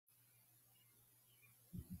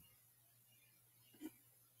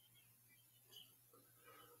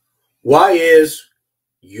Why is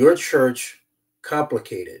your church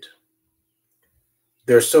complicated?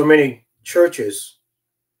 There are so many churches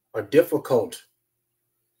are difficult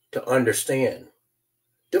to understand,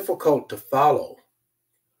 difficult to follow.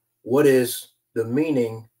 What is the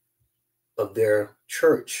meaning of their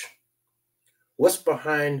church? What's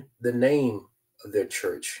behind the name of their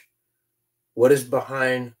church? What is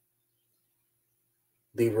behind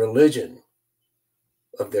the religion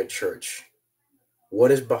of their church? What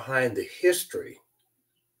is behind the history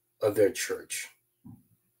of their church?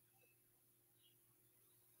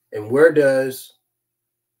 And where does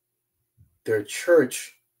their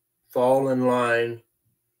church fall in line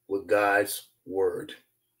with God's word?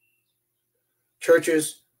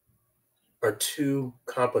 Churches are too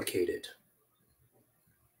complicated.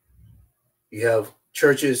 You have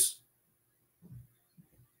churches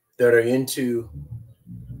that are into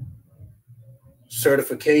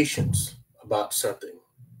certifications about something.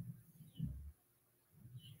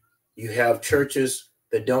 You have churches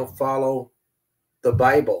that don't follow the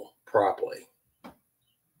Bible properly.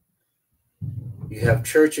 You have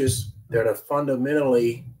churches that are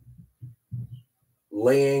fundamentally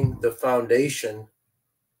laying the foundation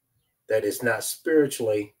that is not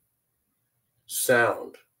spiritually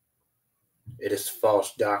sound. It is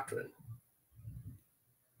false doctrine.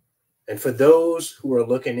 And for those who are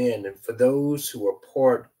looking in, and for those who are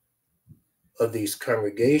part of these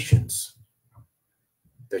congregations,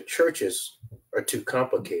 the churches are too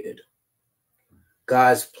complicated.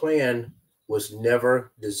 God's plan was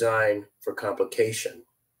never designed for complication.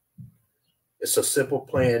 It's a simple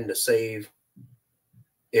plan to save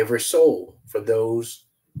every soul for those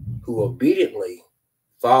who obediently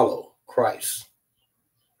follow Christ.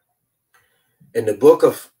 In the book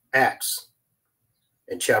of Acts,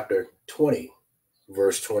 in chapter 20,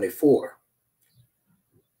 verse 24,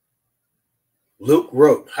 Luke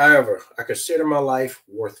wrote, "However, I consider my life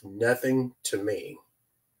worth nothing to me.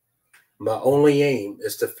 My only aim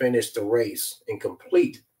is to finish the race and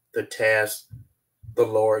complete the task the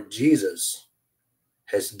Lord Jesus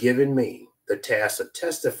has given me, the task of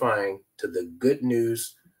testifying to the good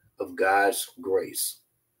news of God's grace."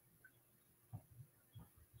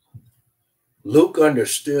 Luke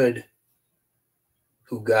understood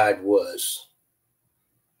who God was.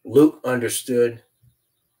 Luke understood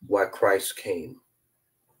why Christ came.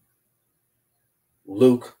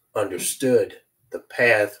 Luke understood the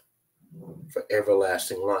path for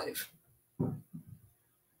everlasting life.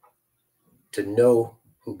 To know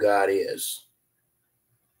who God is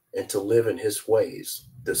and to live in his ways,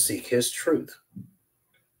 to seek his truth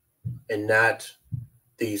and not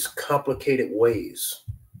these complicated ways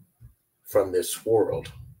from this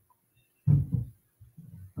world.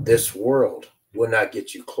 This world will not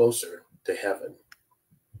get you closer to heaven.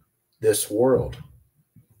 This world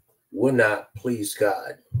will not please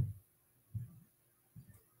God.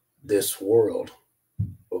 This world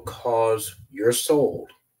will cause your soul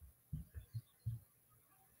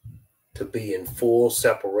to be in full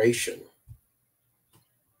separation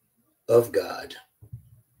of God.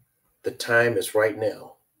 The time is right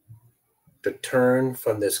now to turn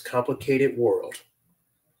from this complicated world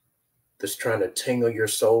that's trying to tangle your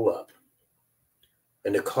soul up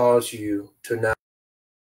and to cause you to not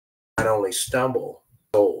only stumble,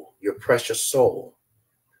 your precious soul,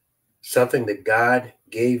 something that God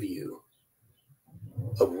gave you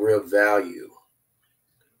of real value.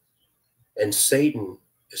 And Satan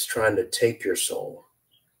is trying to take your soul.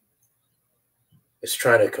 It's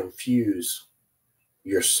trying to confuse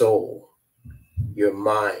your soul, your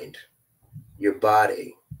mind, your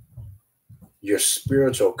body, your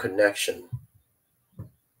spiritual connection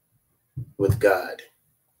with God.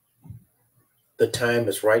 The time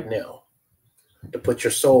is right now to put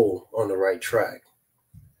your soul on the right track.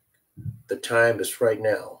 The time is right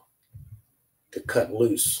now to cut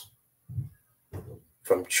loose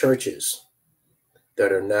from churches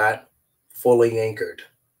that are not fully anchored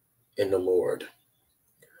in the Lord.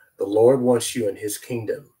 The Lord wants you in his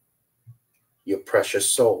kingdom, your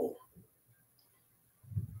precious soul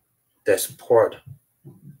that's part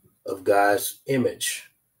of God's image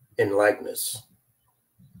and likeness.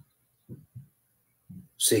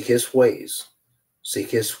 Seek his ways,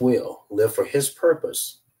 seek his will, live for his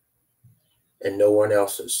purpose and no one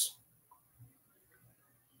else's.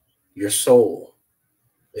 Your soul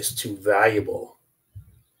is too valuable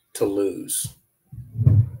to lose.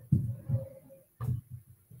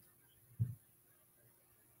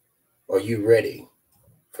 Are you ready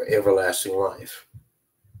for everlasting life?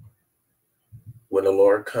 When the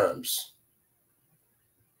Lord comes,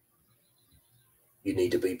 you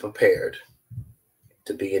need to be prepared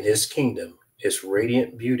to be in his kingdom, his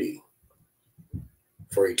radiant beauty,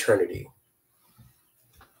 for eternity.